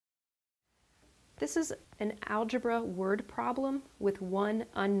This is an algebra word problem with one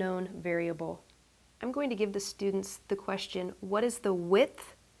unknown variable. I'm going to give the students the question, what is the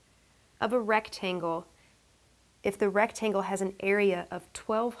width of a rectangle if the rectangle has an area of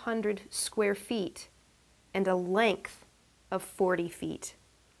 1,200 square feet and a length of 40 feet?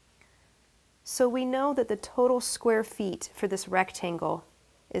 So we know that the total square feet for this rectangle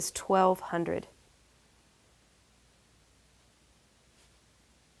is 1,200.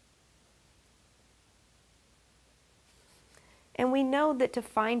 And we know that to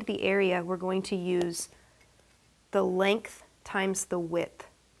find the area, we're going to use the length times the width.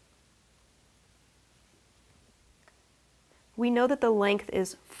 We know that the length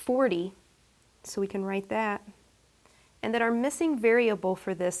is 40, so we can write that. And that our missing variable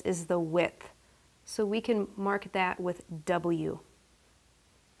for this is the width. So we can mark that with W.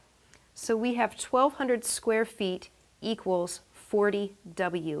 So we have 1,200 square feet equals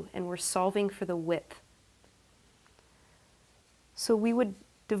 40W, and we're solving for the width. So we would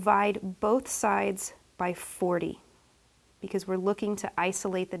divide both sides by 40 because we're looking to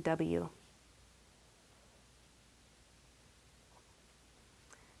isolate the W.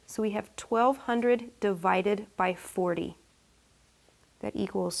 So we have 1,200 divided by 40. That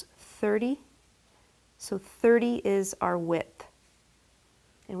equals 30. So 30 is our width.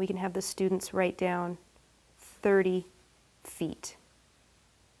 And we can have the students write down 30 feet.